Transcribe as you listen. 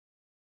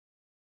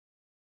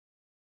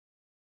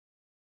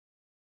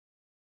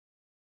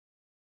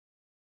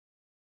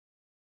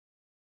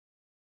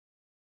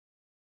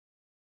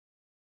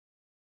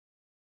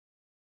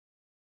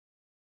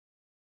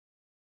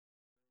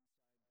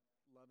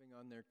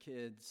on their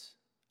kids.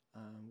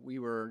 We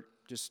were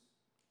just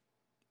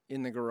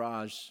in the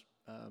garage,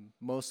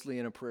 mostly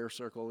in a prayer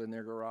circle in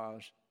their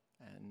garage.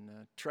 And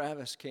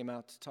Travis came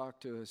out to talk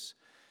to us.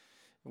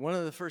 And one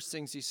of the first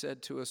things he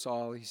said to us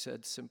all, he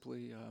said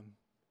simply,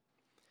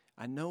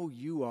 I know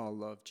you all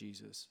love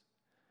Jesus,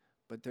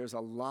 but there's a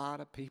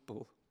lot of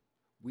people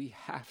we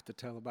have to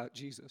tell about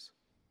Jesus.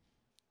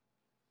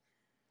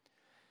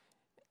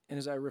 And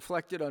as I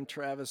reflected on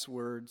Travis'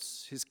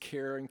 words, his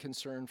care and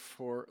concern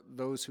for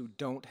those who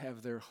don't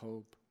have their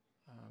hope,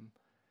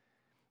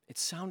 it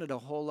sounded a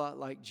whole lot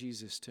like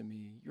Jesus to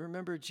me. You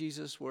remember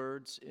Jesus'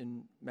 words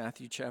in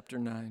Matthew chapter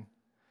 9?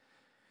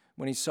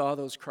 When he saw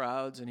those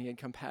crowds and he had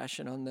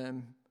compassion on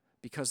them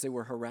because they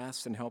were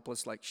harassed and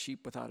helpless like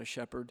sheep without a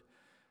shepherd,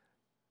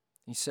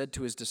 he said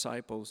to his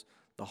disciples,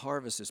 the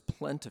harvest is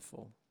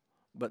plentiful,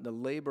 but the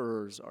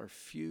laborers are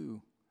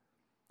few.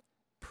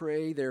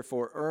 Pray,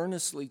 therefore,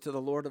 earnestly to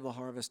the Lord of the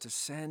harvest to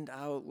send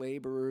out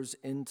laborers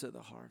into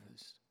the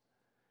harvest.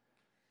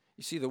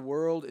 You see, the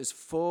world is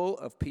full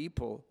of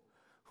people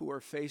who are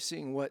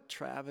facing what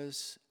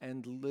Travis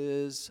and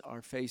Liz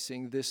are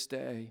facing this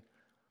day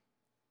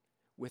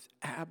with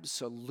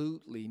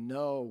absolutely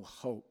no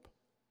hope.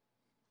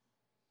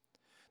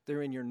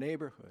 They're in your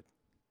neighborhood.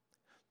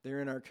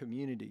 They're in our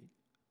community.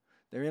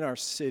 They're in our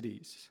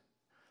cities.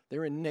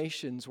 They're in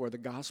nations where the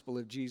gospel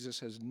of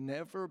Jesus has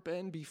never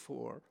been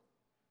before.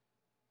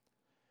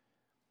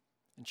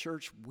 And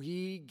church,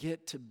 we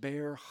get to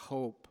bear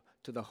hope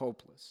to the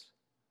hopeless.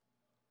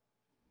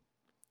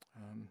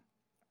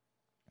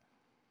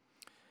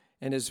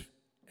 And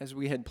as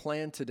we had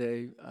planned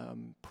today,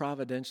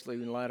 providentially,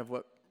 in light of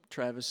what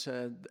Travis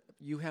said,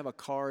 you have a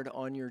card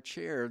on your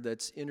chair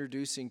that's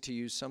introducing to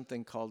you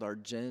something called our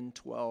Gen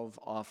 12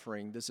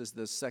 offering. This is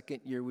the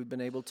second year we've been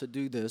able to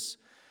do this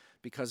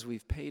because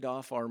we've paid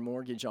off our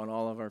mortgage on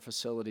all of our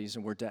facilities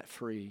and we're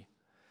debt-free.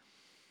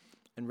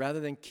 And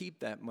rather than keep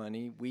that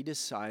money, we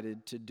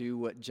decided to do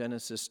what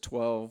Genesis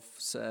 12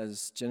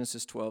 says.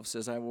 Genesis 12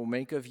 says, I will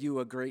make of you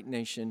a great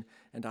nation,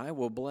 and I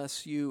will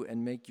bless you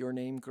and make your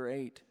name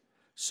great,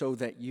 so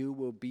that you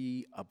will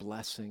be a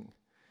blessing.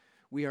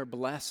 We are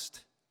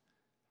blessed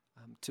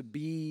to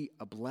be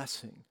a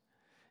blessing.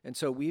 And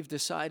so we've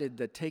decided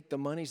to take the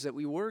monies that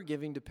we were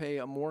giving to pay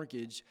a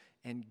mortgage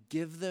and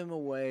give them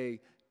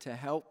away to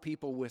help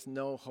people with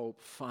no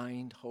hope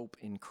find hope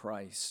in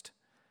Christ.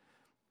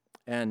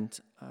 And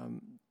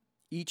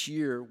each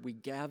year we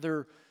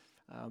gather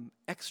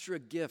extra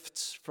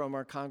gifts from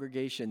our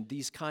congregation,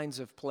 these kinds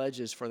of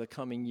pledges for the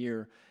coming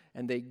year,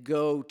 and they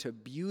go to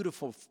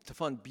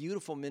fund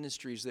beautiful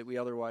ministries that we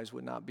otherwise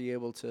would not be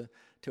able to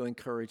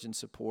encourage and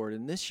support.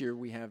 And this year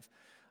we have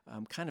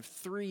kind of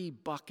three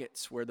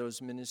buckets where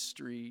those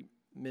ministry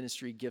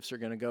gifts are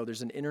going to go.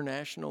 There's an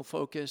international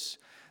focus,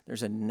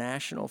 there's a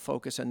national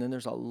focus, and then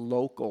there's a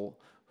local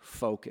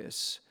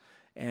focus.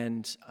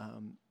 And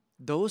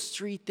those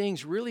three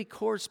things really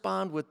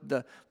correspond with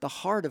the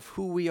heart of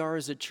who we are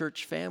as a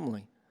church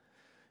family.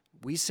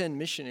 We send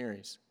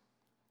missionaries.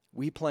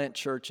 We plant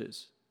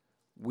churches.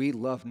 We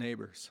love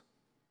neighbors.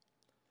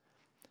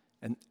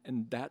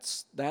 And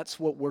that's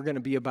what we're going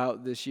to be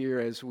about this year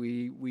as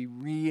we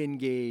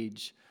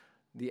re-engage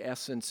the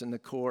essence and the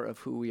core of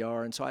who we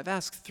are. And so I've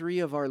asked three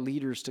of our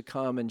leaders to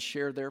come and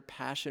share their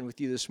passion with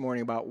you this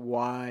morning about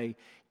why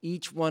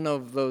each one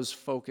of those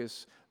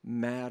focus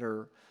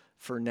matter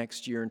for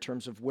next year in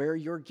terms of where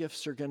your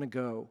gifts are going to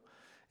go.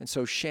 And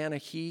so Shanna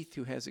Heath,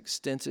 who has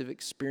extensive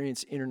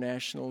experience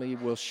internationally,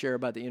 will share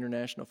about the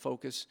international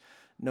focus.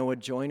 Noah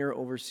Joyner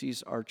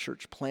oversees our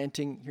church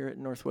planting here at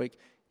Northwake.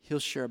 He'll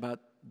share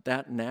about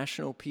that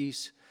national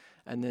piece.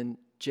 And then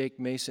Jake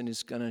Mason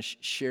is going to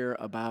share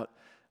about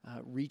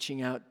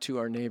reaching out to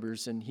our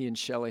neighbors. And he and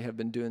Shelley have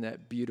been doing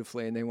that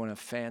beautifully, and they want to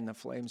fan the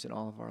flames in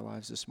all of our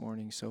lives this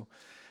morning. So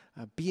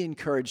be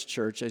encouraged,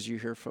 church, as you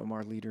hear from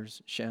our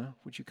leaders. Shanna,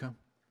 would you come?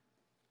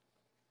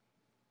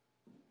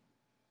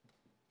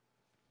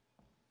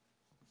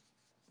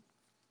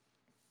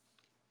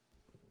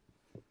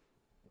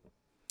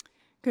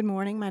 Good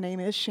morning. My name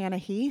is Shanna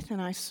Heath, and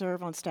I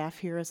serve on staff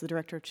here as the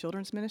Director of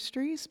Children's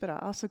Ministries, but I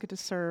also get to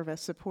serve as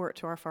support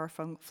to our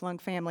far-flung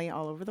family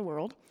all over the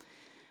world.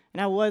 And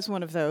I was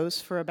one of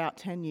those for about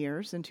 10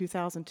 years. In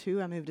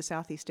 2002, I moved to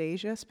Southeast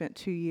Asia, spent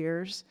 2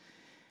 years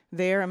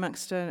there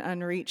amongst an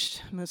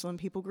unreached Muslim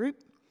people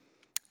group.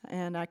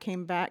 And I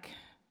came back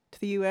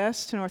to the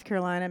U.S., to North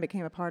Carolina, and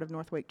became a part of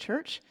Northwake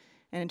Church.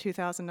 And in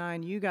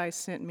 2009, you guys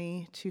sent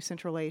me to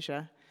Central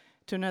Asia,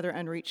 to another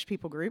unreached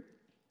people group,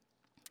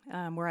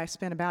 where I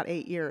spent about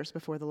 8 years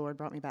before the Lord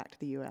brought me back to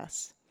the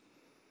U.S.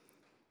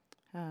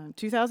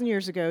 2,000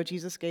 years ago,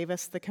 Jesus gave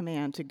us the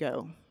command to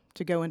go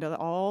into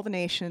all the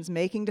nations,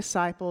 making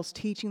disciples,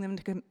 teaching them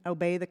to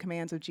obey the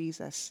commands of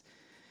Jesus.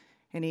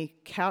 And he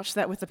couched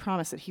that with the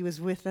promise that he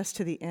was with us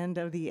to the end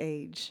of the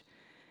age.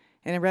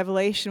 And in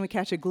Revelation, we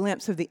catch a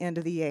glimpse of the end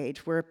of the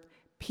age, where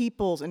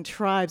peoples and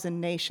tribes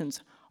and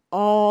nations,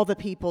 all the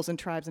peoples and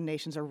tribes and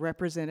nations are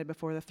represented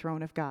before the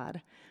throne of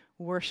God,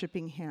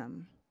 worshiping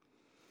him.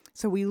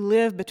 So we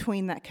live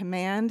between that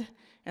command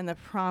and the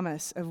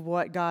promise of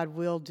what God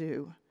will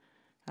do.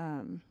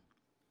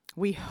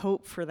 We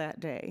hope for that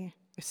day,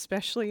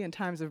 especially in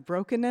times of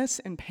brokenness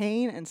and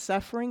pain and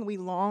suffering. We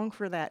long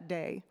for that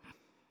day.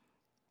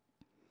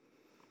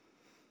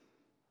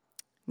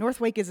 North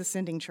Wake is a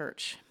sending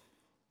church.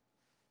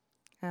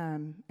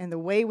 And the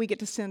way we get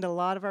to send a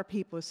lot of our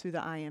people is through the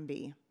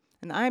IMB.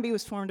 And the IMB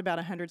was formed about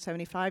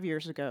 175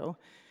 years ago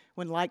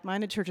when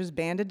like-minded churches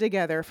banded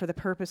together for the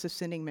purpose of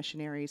sending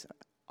missionaries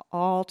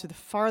all to the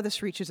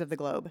farthest reaches of the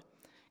globe,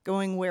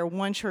 going where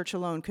one church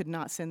alone could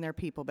not send their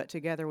people, but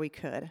together we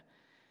could.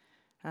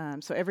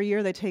 So every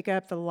year they take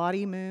up the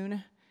Lottie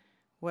Moon,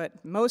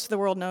 what most of the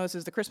world knows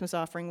is the Christmas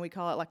offering. We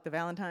call it like the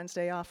Valentine's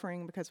Day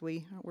offering because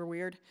we're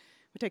weird.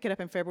 We take it up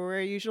in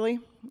February usually,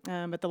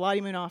 but the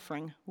Lottie Moon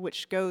offering,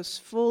 which goes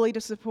fully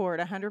to support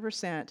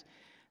 100%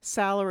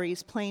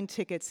 salaries, plane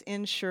tickets,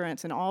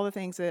 insurance, and all the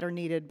things that are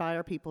needed by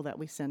our people that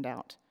we send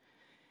out.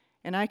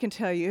 And I can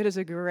tell you, it is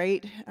a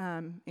great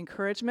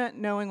encouragement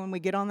knowing when we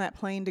get on that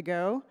plane to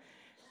go,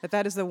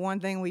 that is the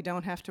one thing we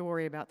don't have to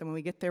worry about. That when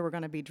we get there, we're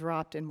going to be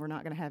dropped and we're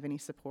not going to have any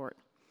support.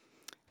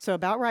 So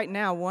about right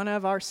now, one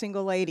of our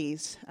single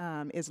ladies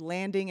is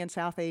landing in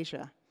South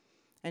Asia.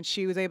 And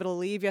she was able to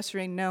leave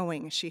yesterday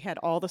knowing she had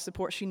all the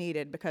support she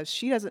needed because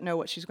she doesn't know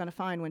what she's going to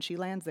find when she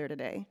lands there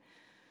today.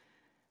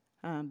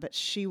 But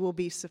she will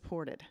be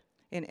supported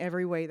in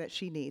every way that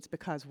she needs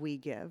because we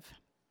give.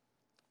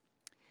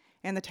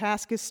 And the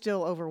task is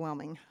still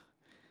overwhelming.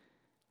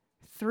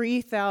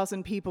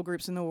 3,000 people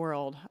groups in the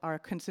world are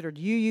considered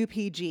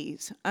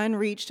UUPGs,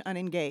 unreached,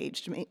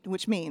 unengaged,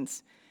 which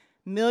means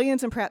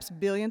millions and perhaps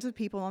billions of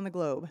people on the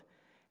globe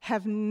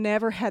have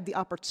never had the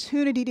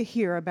opportunity to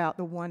hear about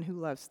the one who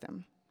loves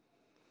them.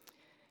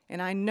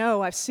 And I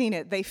know, I've seen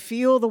it, they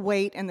feel the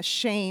weight and the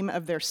shame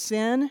of their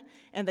sin,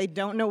 and they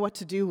don't know what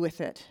to do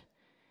with it.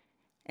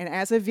 And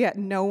as of yet,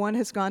 no one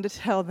has gone to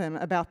tell them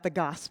about the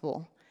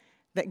gospel,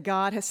 that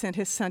God has sent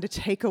his Son to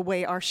take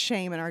away our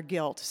shame and our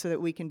guilt so that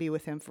we can be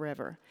with him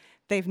forever.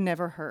 They've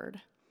never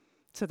heard.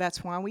 So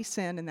that's why we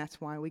send, and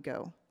that's why we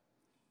go.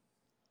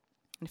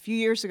 And a few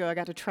years ago, I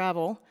got to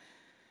travel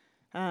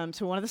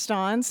to one of the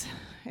stands,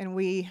 and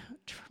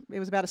it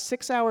was about a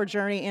 6-hour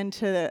journey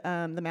into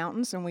the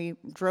mountains, and we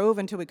drove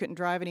until we couldn't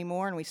drive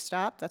anymore, and we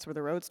stopped. That's where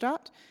the road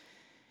stopped,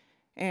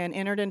 and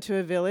entered into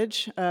a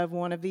village of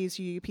one of these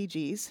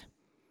UUPGs.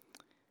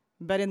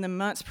 But in the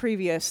months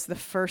previous, the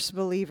first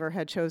believer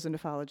had chosen to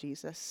follow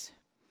Jesus,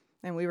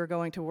 and we were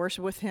going to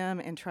worship with him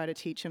and try to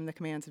teach him the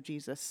commands of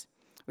Jesus.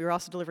 We were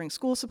also delivering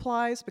school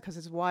supplies because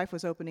his wife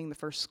was opening the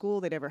first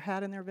school they'd ever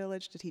had in their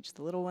village to teach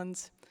the little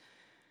ones.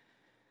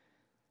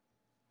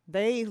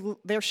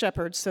 They're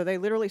shepherds, so they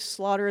literally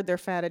slaughtered their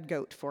fatted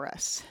goat for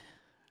us.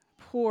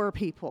 Poor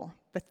people,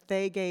 but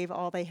they gave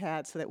all they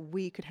had so that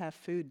we could have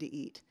food to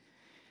eat.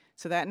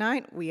 So that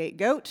night, we ate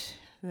goat.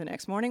 The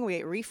next morning, we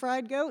ate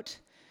refried goat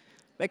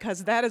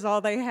because that is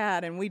all they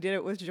had, and we did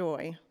it with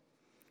joy.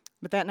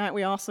 But that night,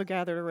 we also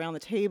gathered around the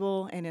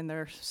table and in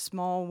their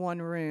small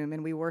one room,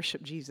 and we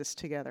worshiped Jesus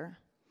together.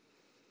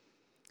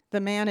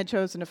 The man had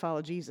chosen to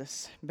follow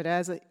Jesus, but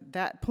at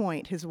that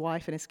point, his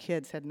wife and his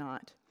kids had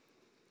not.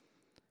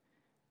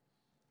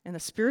 And the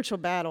spiritual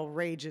battle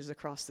rages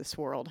across this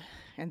world.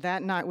 And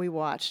that night we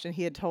watched, and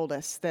he had told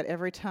us that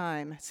every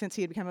time since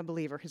he had become a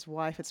believer, his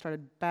wife had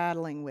started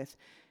battling with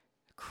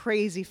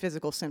crazy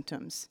physical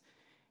symptoms.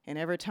 And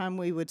every time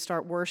we would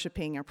start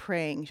worshiping or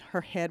praying,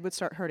 her head would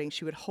start hurting.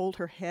 She would hold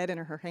her head in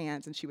her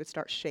hands, and she would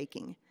start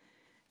shaking,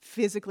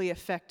 physically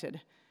affected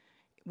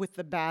with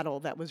the battle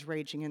that was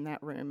raging in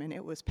that room. And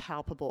it was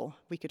palpable.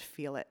 We could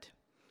feel it.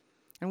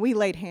 And we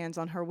laid hands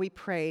on her. We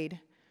prayed.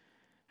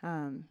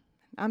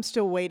 I'm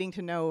still waiting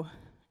to know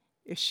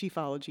if she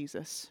followed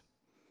Jesus.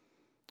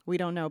 We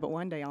don't know, but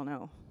one day I'll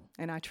know.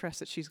 And I trust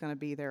that she's going to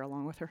be there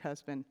along with her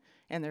husband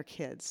and their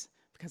kids,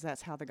 because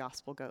that's how the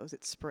gospel goes.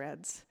 It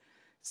spreads.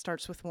 It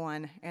starts with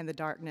one, and the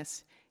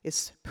darkness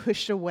is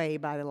pushed away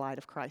by the light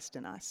of Christ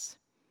in us.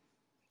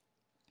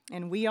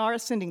 And we are a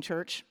sending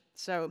church.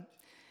 So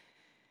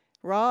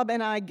Rob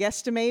and I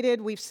guesstimated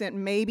we've sent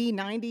maybe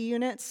 90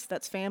 units,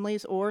 that's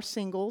families or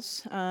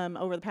singles,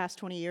 over the past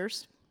 20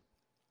 years.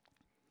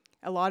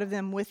 A lot of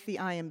them with the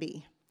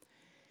IMB.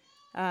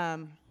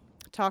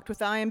 Talked with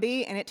the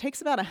IMB, and it takes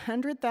about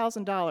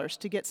 $100,000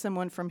 to get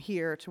someone from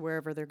here to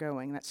wherever they're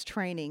going. That's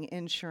training,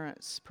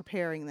 insurance,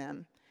 preparing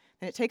them.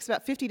 And it takes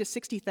about $50,000 to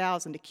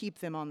 $60,000 to keep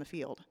them on the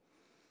field.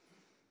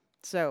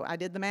 So I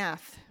did the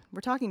math.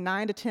 We're talking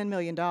 $9 to $10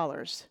 million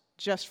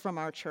just from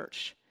our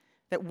church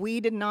that we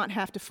did not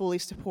have to fully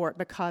support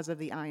because of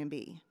the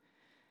IMB.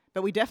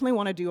 But we definitely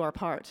want to do our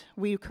part.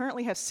 We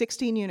currently have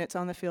 16 units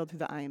on the field through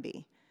the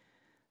IMB.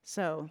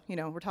 So,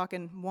 we're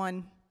talking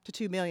 $1 to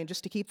 $2 million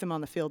just to keep them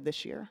on the field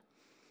this year.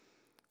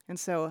 And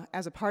so,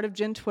 as a part of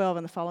Gen 12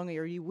 in the following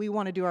year, we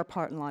want to do our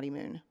part in Lottie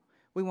Moon.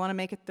 We want to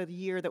make it the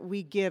year that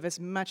we give as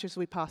much as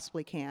we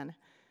possibly can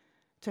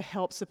to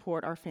help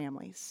support our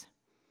families.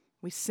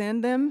 We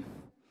send them,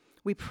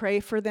 we pray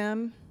for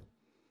them,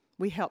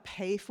 we help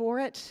pay for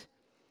it,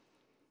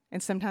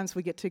 And sometimes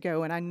we get to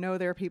go, and I know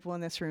there are people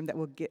in this room that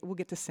we'll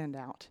get to send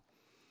out.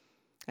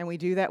 And we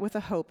do that with the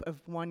hope of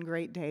one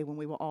great day when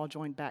we will all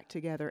join back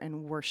together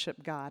and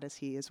worship God as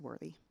He is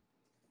worthy.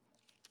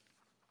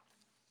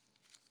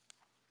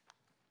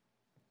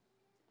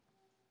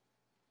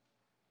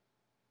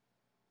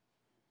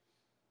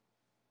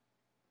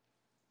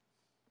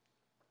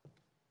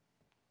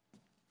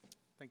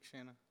 Thanks,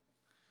 Shanna.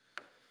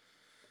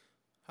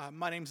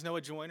 My name's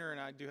Noah Joyner, and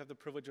I do have the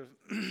privilege of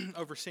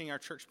overseeing our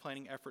church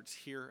planting efforts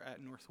here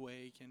at North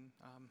Wake. And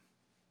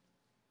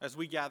as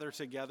we gather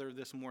together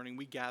this morning,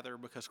 we gather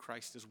because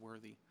Christ is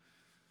worthy.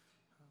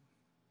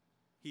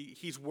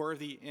 He's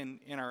worthy in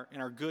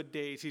our good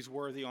days. He's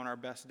worthy on our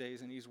best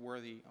days, and He's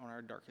worthy on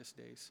our darkest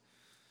days.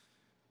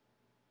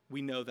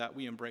 We know that.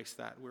 We embrace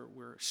that.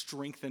 We're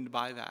strengthened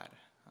by that.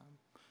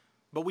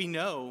 But we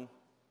know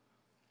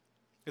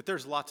that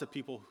there's lots of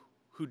people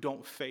who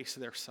don't face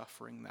their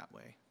suffering that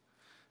way.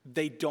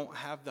 They don't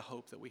have the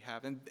hope that we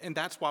have. And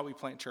that's why we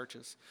plant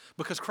churches,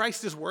 because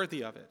Christ is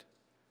worthy of it.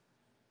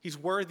 He's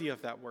worthy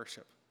of that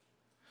worship.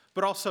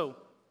 But also,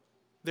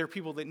 there are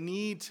people that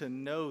need to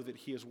know that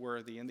He is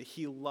worthy and that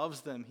He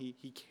loves them, He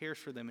cares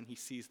for them, and He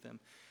sees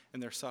them in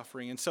their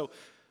suffering. And so,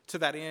 to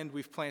that end,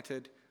 we've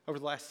planted, over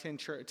the last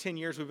 10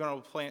 years, we've been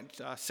able to plant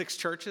 6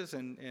 churches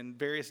in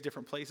various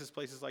different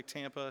places like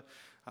Tampa,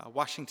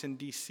 Washington,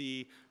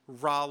 D.C.,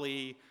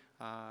 Raleigh,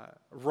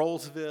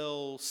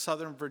 Rollsville,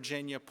 Southern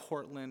Virginia,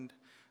 Portland.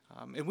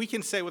 And we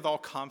can say with all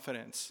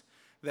confidence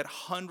that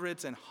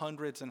hundreds and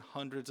hundreds and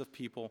hundreds of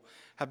people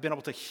have been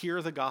able to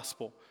hear the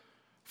gospel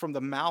from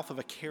the mouth of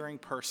a caring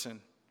person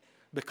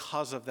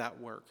because of that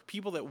work.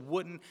 People that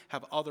wouldn't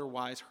have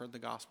otherwise heard the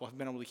gospel have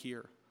been able to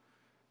hear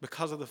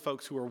because of the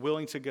folks who are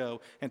willing to go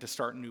and to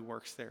start new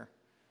works there.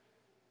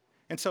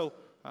 And so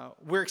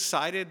we're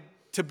excited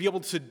to be able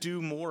to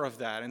do more of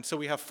that. And so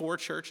we have 4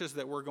 churches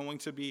that we're going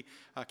to be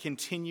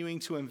continuing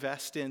to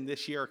invest in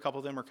this year. A couple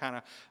of them are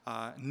kind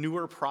of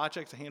newer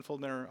projects. A handful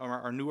of them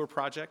are newer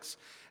projects.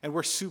 And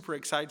we're super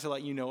excited to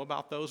let you know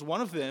about those. One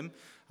of them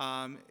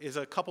is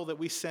a couple that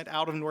we sent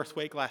out of North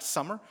Wake last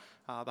summer,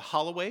 the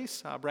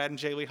Holloways, Brad and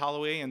Jaylee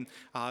Holloway, and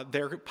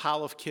their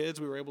pile of kids.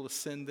 We were able to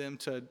send them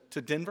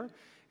to Denver.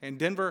 And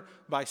Denver,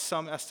 by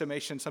some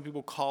estimation, some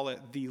people call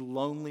it the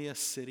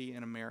loneliest city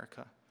in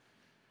America.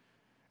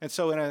 And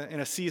so in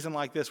a season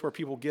like this where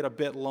people get a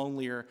bit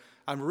lonelier,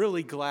 I'm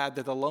really glad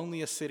that the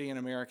loneliest city in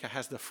America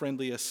has the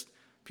friendliest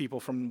people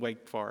from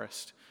Wake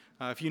Forest.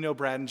 If you know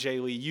Brad and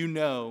Jaylee, you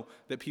know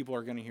that people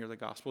are going to hear the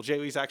gospel.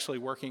 Jaylee's actually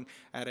working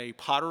at a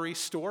pottery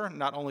store,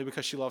 not only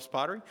because she loves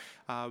pottery,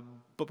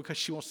 but because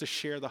she wants to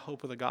share the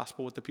hope of the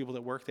gospel with the people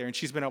that work there, and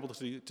she's been able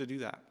to do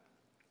that.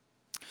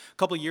 A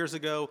couple of years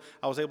ago,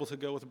 I was able to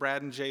go with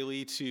Brad and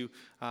Jaylee to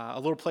a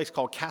little place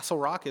called Castle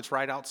Rock. It's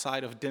right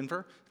outside of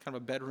Denver, kind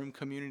of a bedroom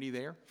community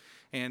there.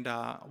 And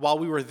while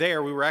we were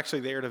there, we were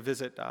actually there to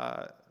visit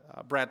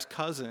Brad's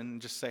cousin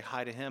and just say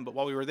hi to him. But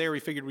while we were there, we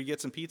figured we'd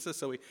get some pizza,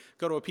 so we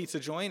go to a pizza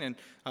joint,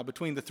 and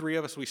between the 3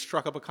 of us, we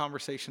struck up a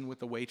conversation with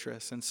the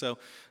waitress. And so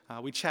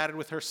we chatted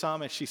with her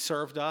some as she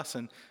served us,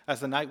 and as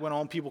the night went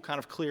on, people kind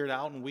of cleared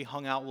out, and we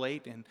hung out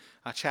late, and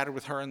chatted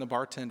with her and the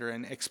bartender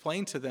and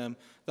explained to them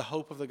the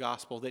hope of the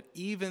gospel, that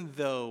even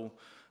though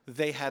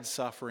they had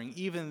suffering,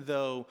 even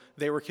though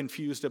they were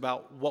confused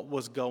about what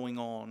was going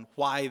on,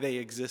 why they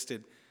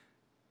existed,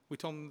 we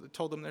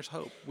told them there's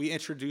hope. We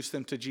introduced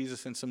them to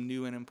Jesus in some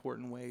new and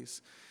important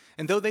ways.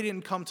 And though they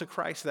didn't come to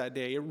Christ that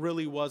day, it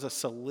really was a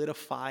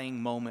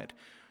solidifying moment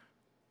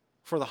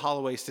for the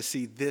Holloways to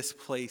see this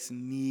place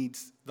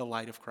needs the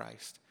light of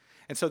Christ.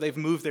 And so they've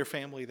moved their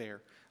family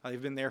there.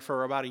 They've been there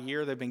for about a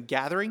year. They've been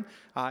gathering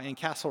in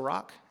Castle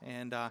Rock.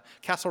 And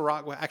Castle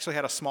Rock actually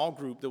had a small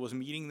group that was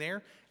meeting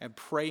there and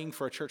praying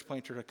for a church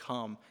planter to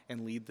come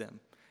and lead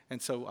them.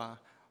 And so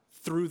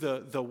through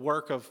the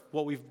work of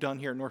what we've done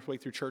here at North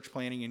Wake through church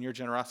planting and your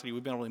generosity,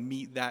 we've been able to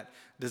meet that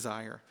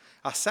desire.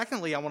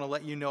 Secondly, I want to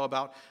let you know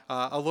about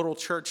a little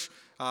church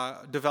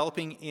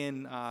developing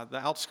in the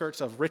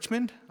outskirts of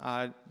Richmond.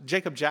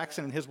 Jacob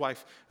Jackson and his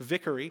wife,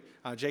 Vickery.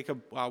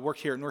 Jacob worked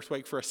here at North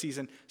Wake for a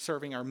season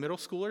serving our middle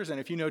schoolers. And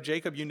if you know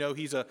Jacob, you know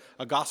he's a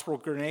gospel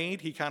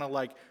grenade. He kind of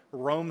like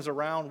roams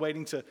around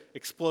waiting to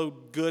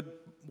explode good,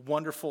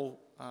 wonderful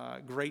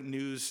great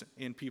news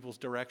in people's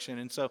direction.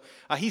 And so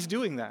he's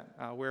doing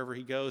that wherever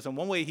he goes. And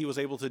one way he was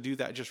able to do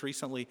that just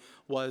recently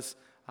was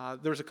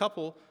there was a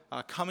couple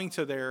coming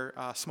to their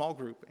small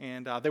group,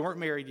 and they weren't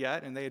married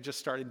yet, and they had just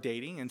started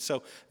dating. And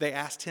so they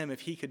asked him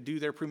if he could do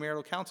their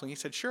premarital counseling. He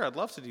said, sure, I'd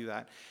love to do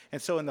that.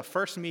 And so in the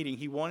first meeting,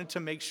 he wanted to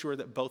make sure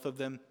that both of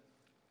them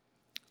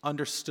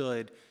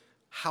understood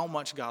how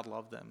much God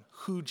loved them,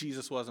 who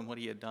Jesus was and what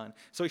he had done.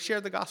 So he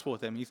shared the gospel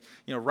with them. He's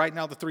writing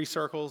out the 3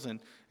 circles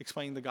and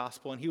explaining the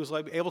gospel. And he was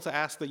able to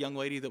ask the young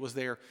lady that was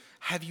there,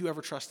 have you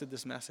ever trusted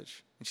this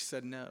message? And she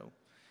said no.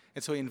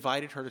 And so he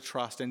invited her to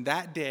trust. And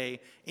that day,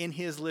 in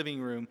his living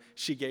room,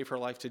 she gave her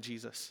life to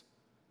Jesus.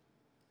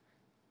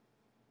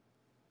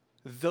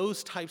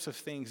 Those types of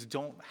things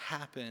don't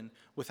happen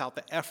without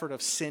the effort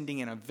of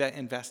sending and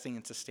investing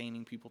and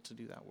sustaining people to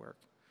do that work.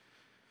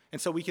 And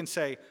so we can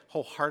say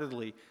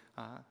wholeheartedly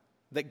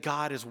that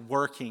God is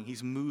working.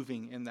 He's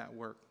moving in that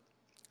work.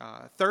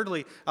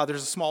 Thirdly,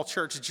 there's a small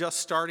church just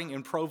starting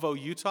in Provo,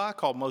 Utah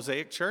called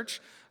Mosaic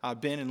Church.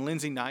 Ben and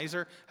Lindsay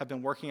Nizer have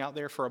been working out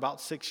there for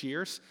about 6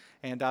 years.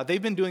 And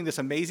they've been doing this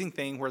amazing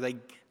thing where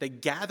they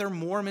gather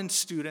Mormon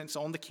students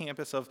on the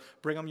campus of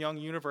Brigham Young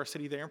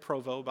University there in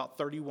Provo, about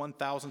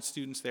 31,000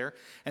 students there.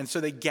 And so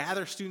they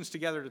gather students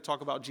together to talk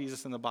about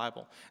Jesus and the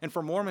Bible. And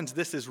for Mormons,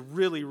 this is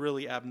really,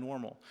 really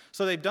abnormal.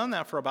 So they've done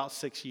that for about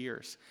 6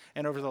 years.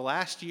 And over the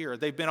last year,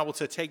 they've been able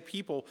to take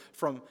people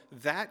from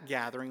that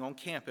gathering on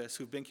campus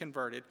who've been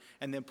converted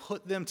and then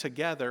put them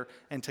together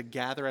and to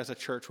gather as a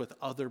church with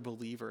other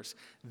believers.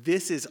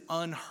 This is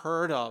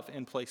unheard of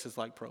in places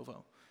like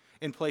Provo,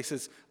 in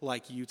places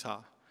like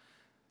Utah.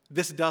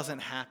 This doesn't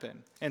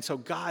happen. And so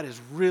God is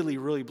really,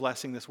 really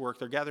blessing this work.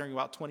 They're gathering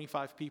about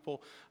 25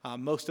 people.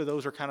 Most of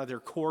those are kind of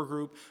their core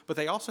group. But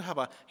they also have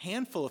a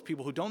handful of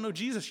people who don't know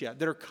Jesus yet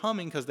that are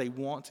coming because they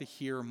want to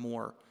hear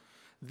more.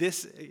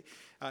 This,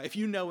 if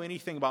you know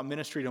anything about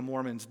ministry to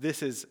Mormons,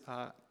 this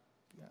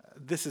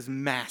is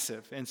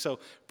massive. And so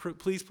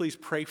please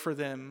pray for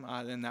them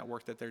in that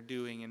work that they're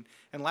doing.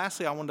 And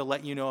lastly, I wanted to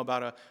let you know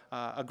about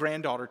a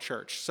granddaughter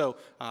church. So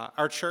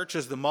our church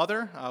is the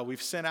mother.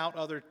 We've sent out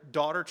other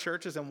daughter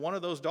churches, and one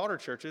of those daughter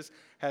churches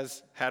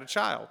has had a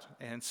child.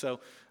 And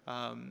so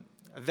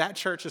that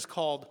church is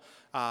called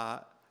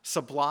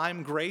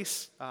Sublime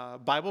Grace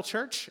Bible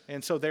Church.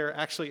 And so they're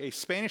actually a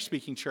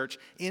Spanish-speaking church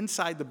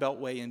inside the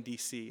Beltway in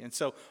D.C. And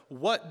so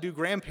what do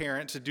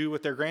grandparents do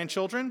with their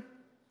grandchildren?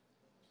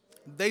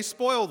 They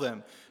spoil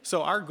them.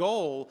 So our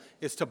goal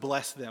is to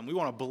bless them. We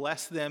want to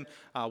bless them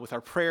with our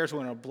prayers. We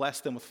want to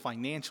bless them with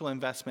financial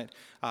investment.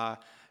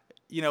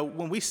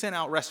 When we sent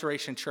out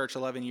Restoration Church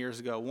 11 years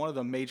ago, one of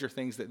the major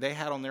things that they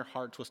had on their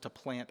hearts was to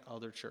plant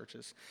other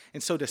churches.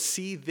 And so to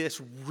see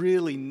this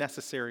really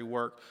necessary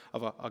work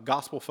of a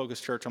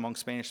gospel-focused church among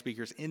Spanish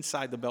speakers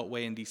inside the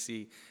Beltway in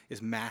D.C.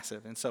 is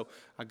massive. And so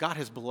God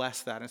has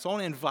blessed that. And so I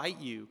want to invite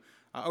you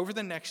over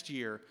the next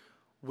year,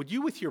 would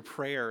you with your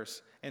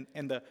prayers and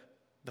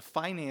the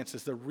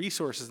finances, the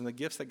resources, and the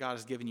gifts that God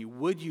has given you,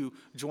 would you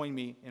join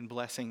me in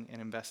blessing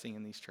and investing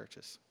in these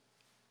churches?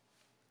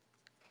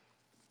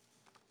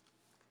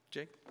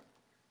 Jake?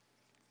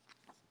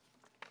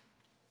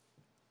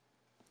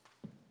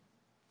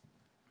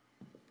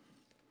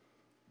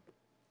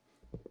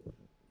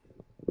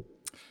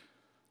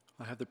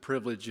 I have the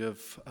privilege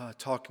of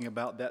talking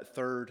about that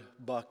third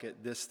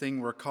bucket, this thing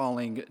we're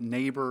calling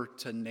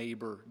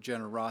neighbor-to-neighbor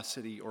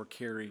generosity or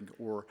caring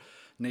or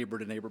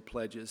neighbor-to-neighbor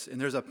pledges. And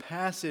there's a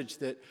passage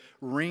that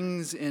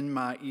rings in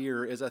my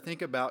ear as I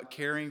think about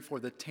caring for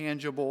the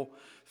tangible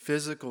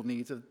physical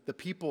needs of the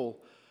people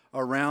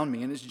around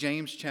me. And it's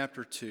James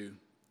chapter 2,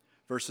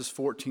 verses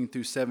 14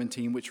 through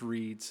 17, which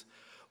reads,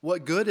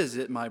 "What good is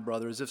it, my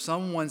brothers, if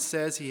someone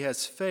says he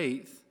has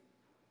faith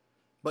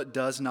but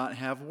does not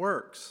have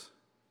works?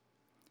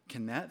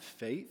 Can that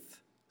faith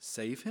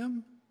save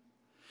him?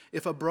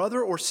 If a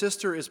brother or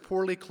sister is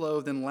poorly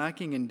clothed and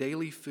lacking in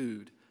daily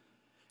food,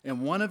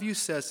 and one of you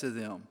says to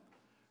them,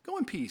 'Go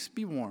in peace,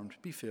 be warmed,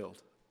 be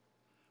filled,'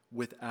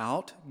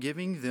 without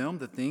giving them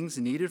the things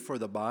needed for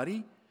the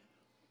body,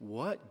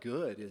 what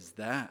good is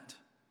that?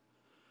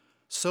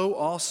 So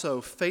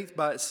also, faith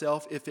by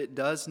itself, if it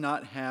does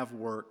not have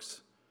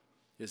works,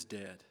 is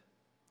dead."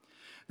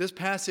 This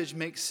passage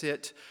makes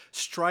it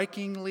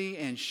strikingly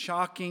and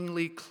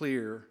shockingly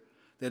clear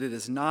that it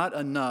is not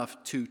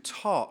enough to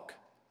talk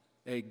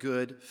a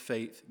good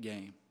faith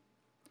game.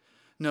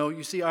 No,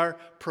 you see, our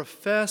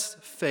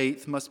professed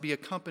faith must be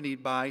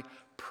accompanied by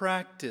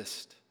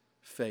practiced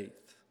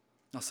faith.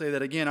 I'll say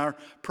that again. Our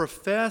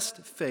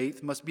professed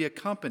faith must be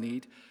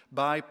accompanied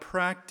by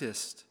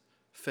practiced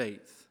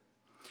faith.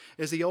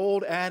 As the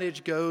old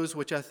adage goes,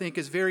 which I think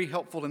is very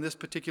helpful in this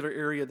particular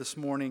area this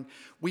morning,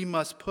 we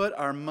must put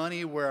our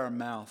money where our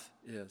mouth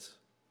is.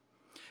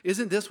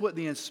 Isn't this what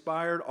the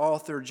inspired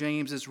author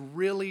James is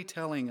really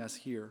telling us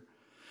here?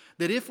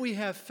 That if we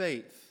have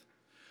faith,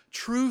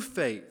 true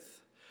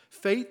faith,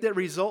 faith that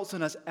results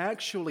in us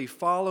actually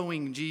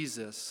following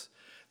Jesus,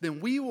 then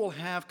we will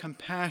have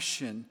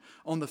compassion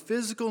on the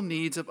physical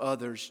needs of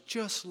others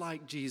just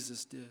like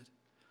Jesus did.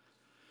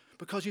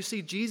 Because you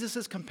see,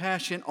 Jesus'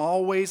 compassion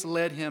always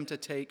led him to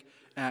take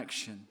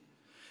action.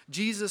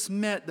 Jesus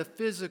met the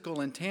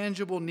physical and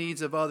tangible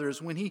needs of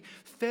others when he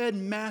fed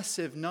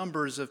massive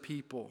numbers of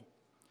people,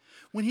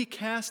 when he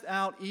cast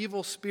out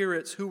evil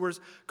spirits who were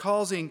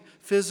causing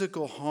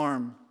physical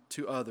harm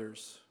to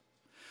others,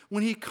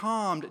 when he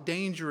calmed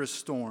dangerous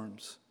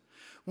storms,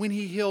 when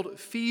he healed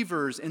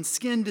fevers and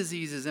skin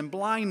diseases and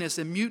blindness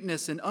and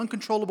muteness and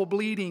uncontrollable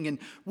bleeding and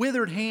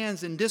withered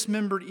hands and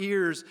dismembered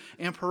ears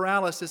and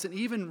paralysis and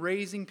even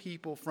raising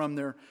people from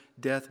their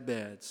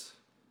deathbeds.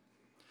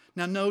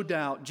 Now, no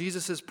doubt,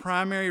 Jesus'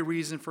 primary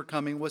reason for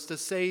coming was to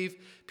save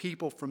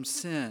people from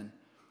sin,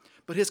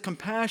 but his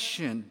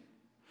compassion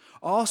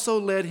also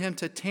led him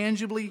to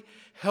tangibly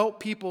help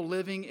people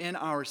living in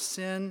our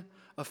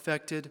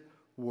sin-affected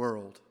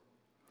world.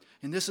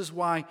 And this is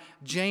why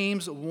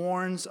James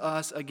warns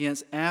us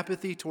against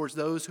apathy towards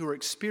those who are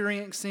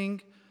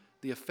experiencing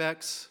the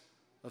effects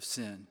of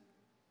sin.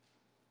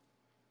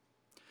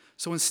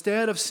 So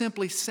instead of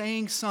simply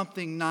saying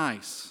something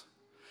nice,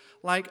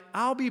 like,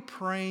 I'll be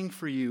praying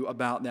for you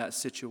about that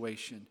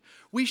situation,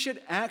 we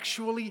should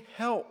actually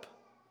help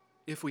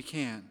if we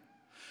can.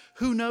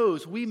 Who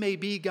knows, we may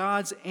be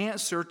God's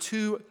answer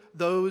to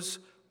those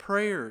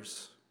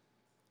prayers.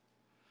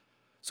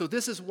 So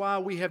this is why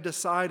we have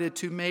decided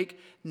to make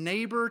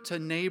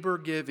neighbor-to-neighbor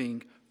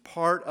giving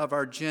part of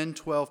our Gen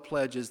 12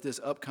 pledges this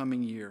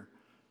upcoming year.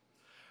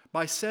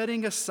 By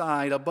setting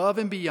aside, above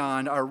and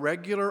beyond our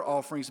regular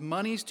offerings,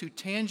 monies to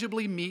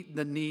tangibly meet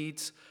the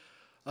needs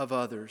of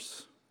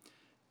others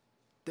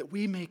that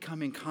we may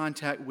come in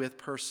contact with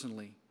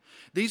personally.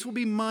 These will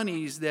be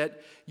monies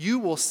that you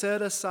will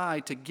set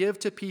aside to give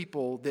to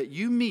people that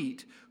you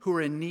meet who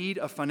are in need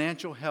of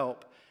financial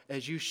help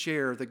as you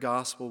share the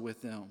gospel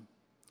with them.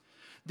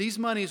 These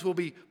monies will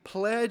be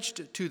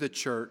pledged to the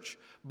church,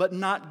 but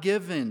not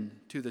given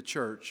to the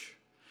church.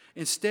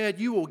 Instead,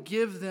 you will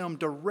give them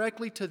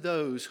directly to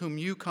those whom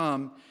you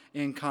come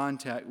in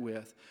contact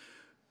with,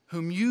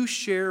 whom you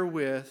share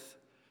with,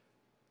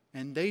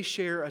 and they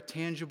share a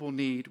tangible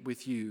need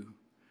with you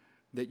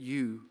that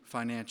you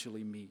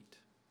financially meet.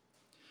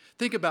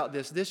 Think about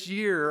this. This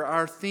year,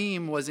 our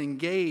theme was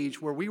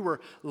Engage, where we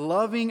were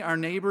loving our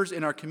neighbors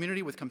in our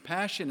community with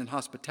compassion and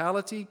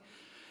hospitality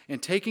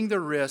and taking the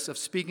risk of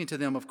speaking to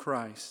them of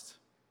Christ.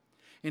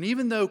 And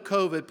even though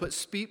COVID put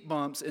speed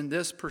bumps in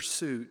this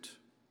pursuit,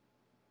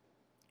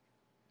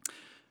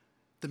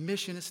 the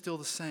mission is still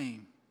the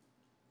same.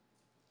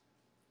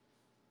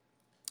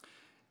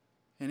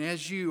 And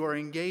as you are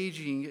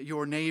engaging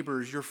your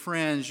neighbors, your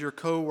friends, your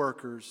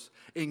coworkers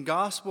in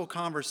gospel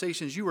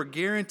conversations, you are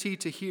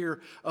guaranteed to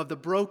hear of the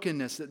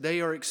brokenness that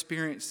they are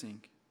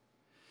experiencing.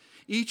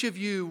 Each of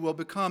you will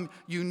become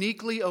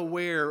uniquely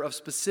aware of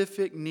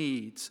specific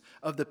needs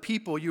of the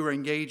people you are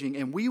engaging,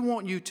 and we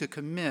want you to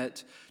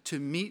commit to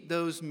meet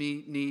those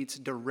needs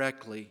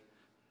directly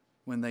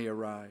when they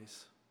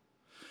arise.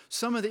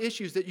 Some of the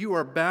issues that you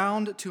are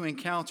bound to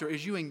encounter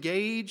as you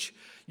engage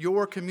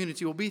your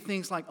community will be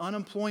things like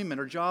unemployment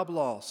or job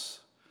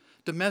loss,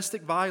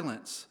 domestic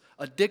violence,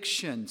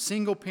 addiction,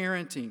 single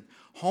parenting,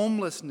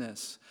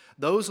 homelessness,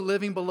 those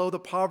living below the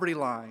poverty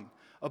line,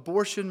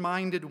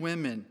 abortion-minded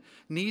women,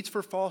 needs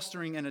for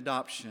fostering and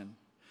adoption.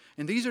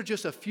 And these are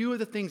just a few of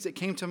the things that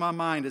came to my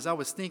mind as I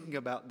was thinking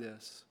about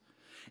this.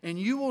 And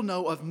you will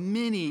know of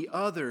many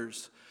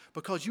others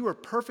because you are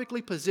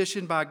perfectly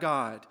positioned by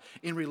God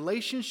in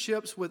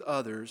relationships with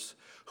others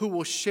who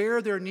will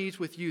share their needs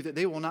with you that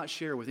they will not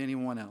share with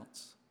anyone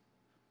else.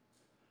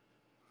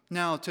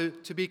 Now,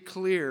 to be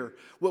clear,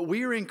 what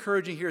we are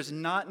encouraging here is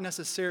not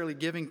necessarily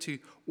giving to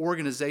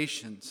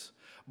organizations,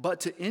 but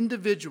to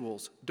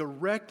individuals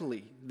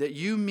directly that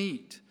you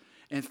meet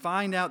and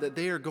find out that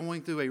they are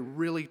going through a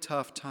really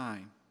tough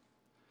time.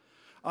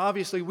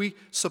 Obviously, we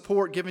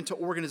support giving to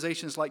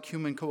organizations like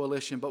Human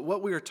Coalition, but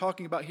what we are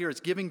talking about here is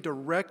giving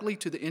directly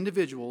to the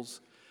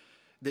individuals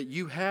that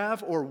you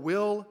have or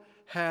will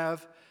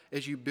have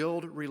as you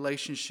build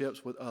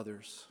relationships with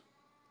others.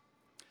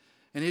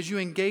 And as you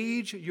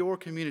engage your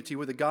community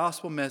with the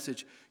gospel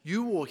message,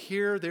 you will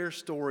hear their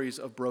stories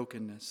of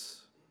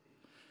brokenness.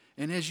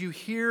 And as you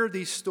hear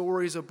these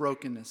stories of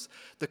brokenness,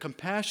 the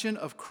compassion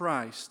of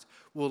Christ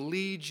will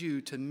lead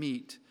you to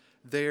meet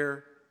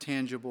their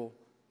tangible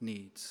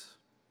needs.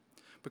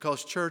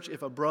 Because, church,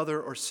 if a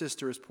brother or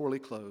sister is poorly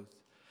clothed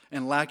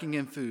and lacking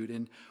in food,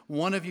 and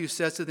one of you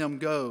says to them,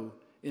 "Go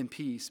in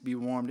peace, be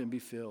warmed and be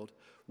filled,"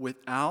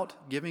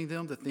 without giving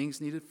them the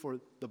things needed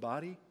for the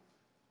body,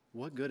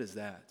 what good is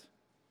that?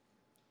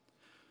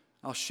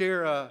 I'll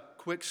share a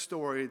quick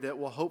story that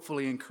will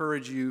hopefully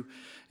encourage you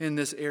in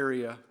this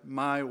area.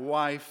 My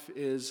wife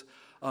is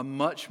a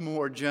much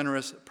more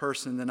generous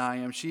person than I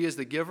am. She is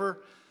the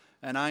giver,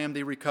 and I am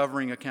the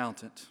recovering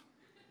accountant.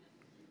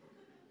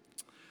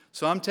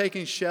 So I'm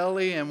taking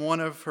Shelley and one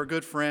of her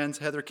good friends,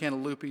 Heather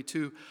Cantalupi,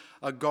 to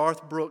a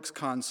Garth Brooks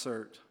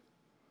concert.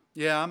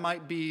 Yeah, I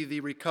might be the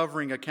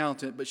recovering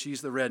accountant, but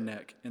she's the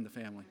redneck in the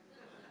family.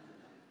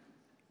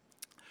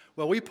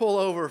 Well, we pull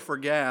over for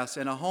gas,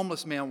 and a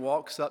homeless man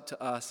walks up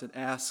to us and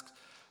asks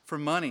for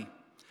money.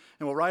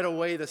 And well, right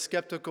away, the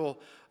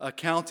skeptical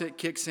accountant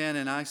kicks in,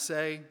 and I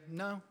say,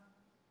 "No."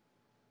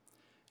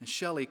 And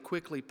Shelley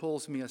quickly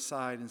pulls me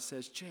aside and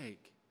says,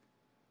 "Jake,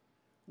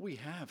 we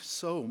have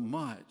so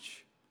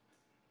much.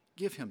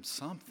 Give him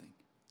something."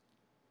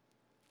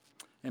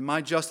 And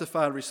my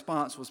justified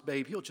response was,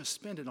 "Babe, he'll just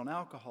spend it on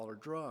alcohol or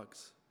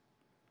drugs."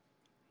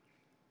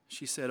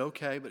 She said,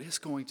 "Okay, but it's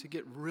going to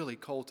get really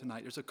cold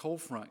tonight. There's a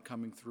cold front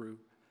coming through.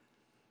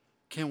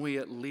 Can we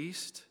at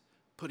least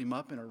put him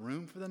up in a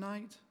room for the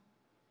night?"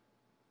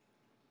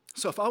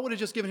 So if I would have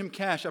just given him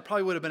cash, I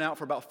probably would have been out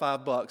for about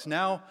 $5.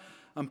 Now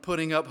I'm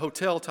putting up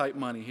hotel-type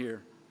money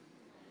here.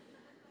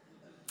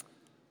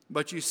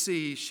 But you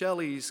see,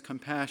 Shelley's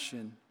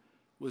compassion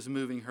was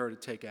moving her to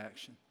take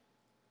action.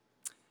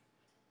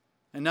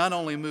 And not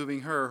only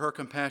moving her, her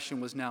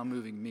compassion was now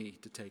moving me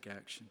to take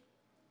action.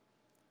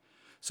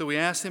 So we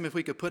asked him if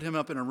we could put him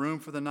up in a room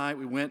for the night.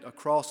 We went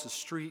across the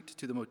street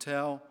to the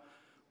motel.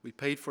 We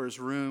paid for his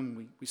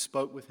room. We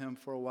spoke with him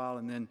for a while,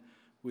 and then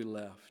we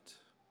left.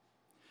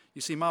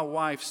 You see, my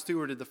wife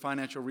stewarded the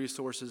financial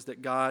resources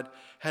that God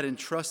had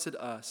entrusted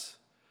us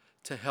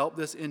to help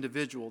this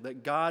individual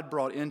that God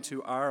brought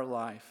into our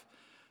life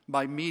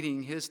by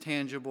meeting his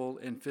tangible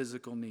and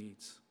physical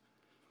needs.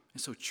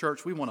 And so,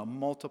 church, we want to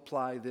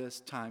multiply this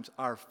times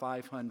our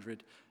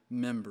 500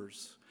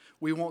 members.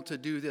 We want to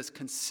do this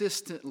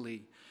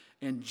consistently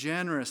and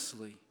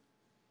generously.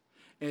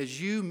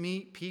 As you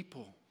meet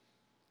people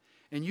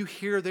and you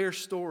hear their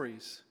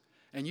stories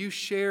and you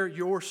share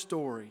your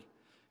story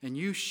and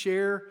you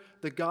share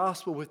the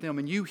gospel with them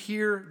and you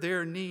hear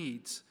their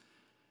needs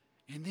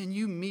and then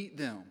you meet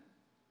them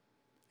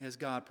as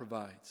God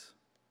provides.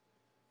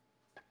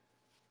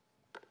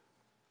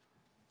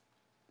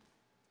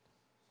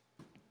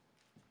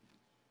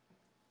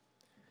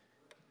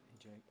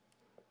 Jake,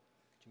 could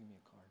you give me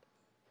a card?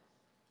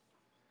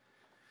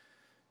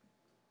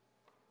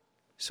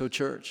 So,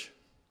 church,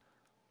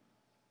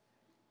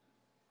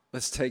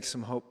 let's take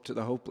some hope to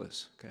the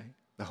hopeless, okay?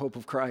 The hope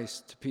of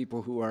Christ to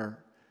people who are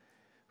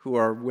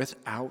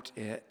without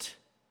it,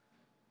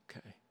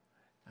 okay?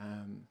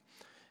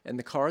 And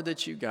the card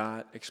that you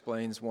got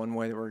explains one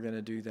way that we're going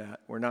to do that.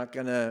 You're not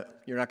going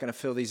to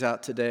fill these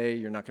out today.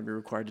 You're not going to be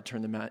required to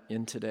turn them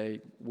in today.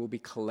 We'll be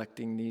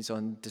collecting these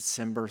on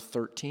December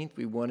 13th.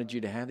 We wanted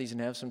you to have these and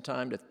have some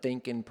time to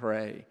think and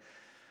pray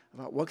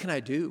about, what can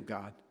I do,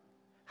 God?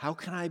 How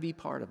can I be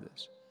part of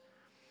this?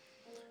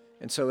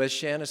 And so, as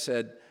Shanna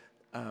said,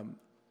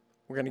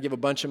 we're going to give a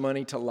bunch of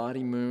money to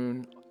Lottie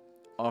Moon,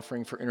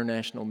 offering for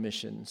international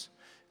missions.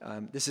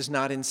 This is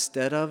not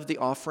instead of the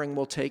offering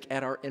we'll take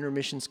at our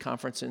intermissions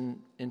conference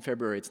in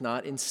February. It's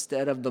not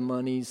instead of the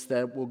monies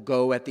that will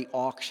go at the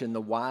auction,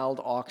 the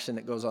wild auction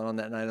that goes on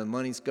that night. The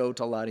monies go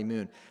to Lottie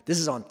Moon. This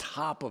is on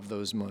top of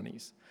those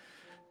monies.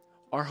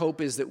 Our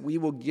hope is that we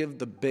will give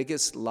the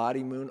biggest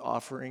Lottie Moon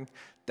offering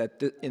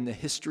in the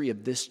history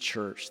of this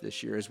church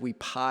this year, as we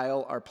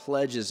pile our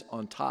pledges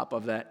on top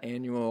of that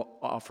annual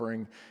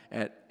offering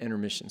at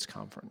intermissions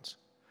conference.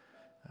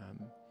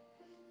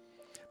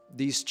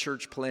 These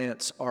church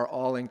plants are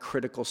all in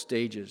critical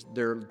stages.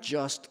 They're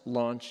just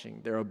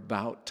launching. They're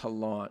about to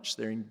launch.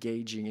 They're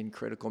engaging in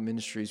critical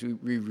ministries.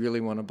 We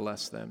really want to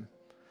bless them.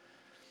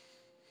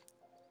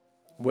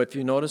 Well, if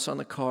you notice on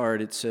the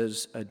card, it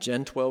says a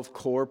Gen 12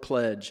 core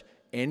pledge.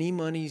 Any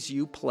monies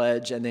you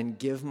pledge and then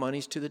give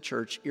monies to the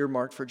church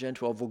earmarked for Gen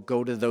 12 will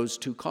go to those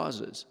two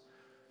causes,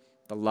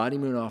 the Lottie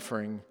Moon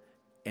offering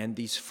and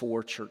these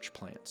 4 church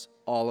plants.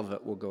 All of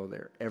it will go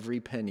there.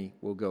 Every penny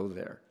will go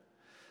there.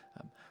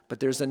 But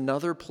there's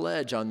another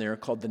pledge on there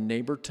called the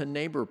Neighbor to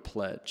Neighbor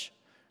pledge.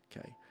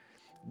 Okay,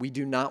 we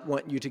do not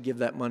want you to give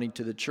that money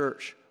to the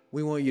church.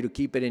 We want you to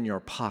keep it in your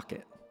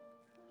pocket.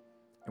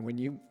 And when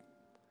you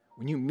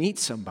meet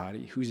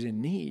somebody who's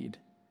in need,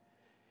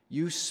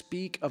 you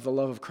speak of the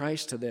love of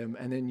Christ to them,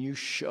 and then you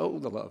show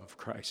the love of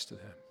Christ to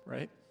them,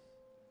 right?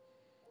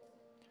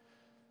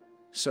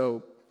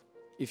 So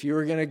if you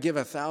were going to give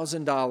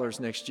 $1,000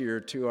 next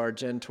year to our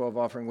Gen 12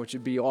 offering, which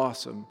would be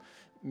awesome,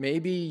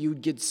 maybe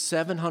you'd get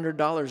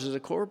 $700 as a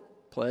core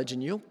pledge,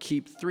 and you'll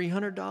keep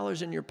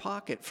 $300 in your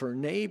pocket for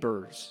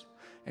neighbors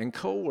and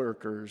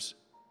coworkers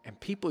and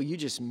people you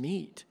just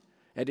meet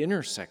at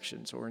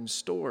intersections or in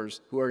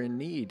stores who are in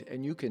need,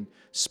 and you can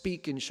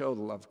speak and show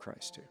the love of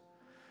Christ to.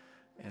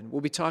 And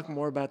we'll be talking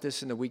more about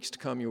this in the weeks to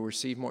come. You'll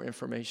receive more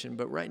information.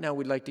 But right now,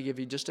 we'd like to give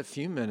you just a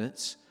few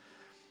minutes,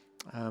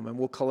 and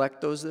we'll collect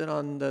those then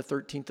on the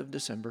 13th of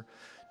December.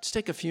 Just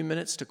take a few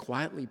minutes to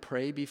quietly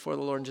pray before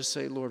the Lord and just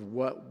say, Lord,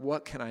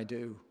 what can I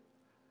do?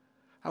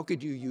 How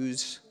could you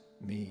use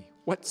me?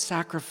 What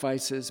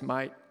sacrifices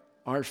might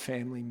our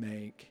family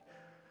make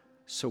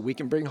so we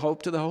can bring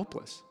hope to the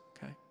hopeless?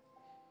 Okay.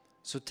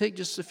 So take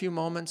just a few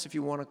moments. If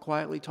you want to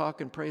quietly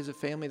talk and pray as a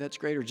family, that's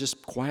great. Or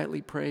just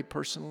quietly pray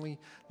personally.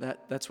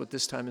 That's what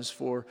this time is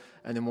for.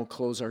 And then we'll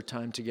close our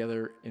time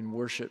together in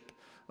worship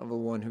of the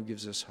one who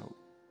gives us hope.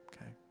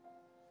 Okay.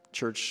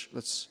 Church,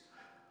 let's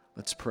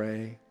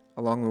pray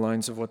along the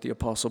lines of what the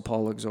Apostle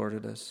Paul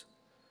exhorted us.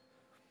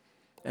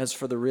 As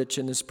for the rich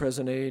in this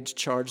present age,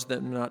 charge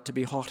them not to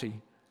be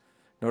haughty,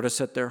 nor to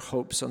set their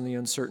hopes on the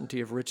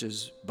uncertainty of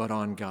riches, but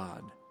on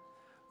God,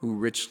 who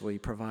richly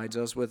provides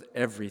us with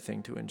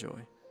everything to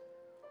enjoy.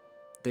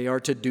 They are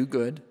to do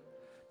good,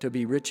 to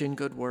be rich in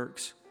good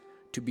works,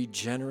 to be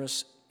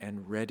generous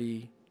and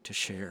ready to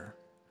share,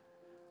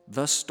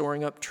 thus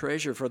storing up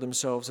treasure for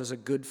themselves as a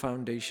good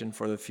foundation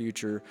for the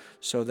future,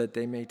 so that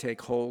they may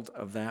take hold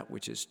of that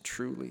which is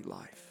truly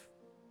life.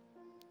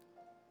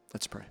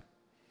 Let's pray.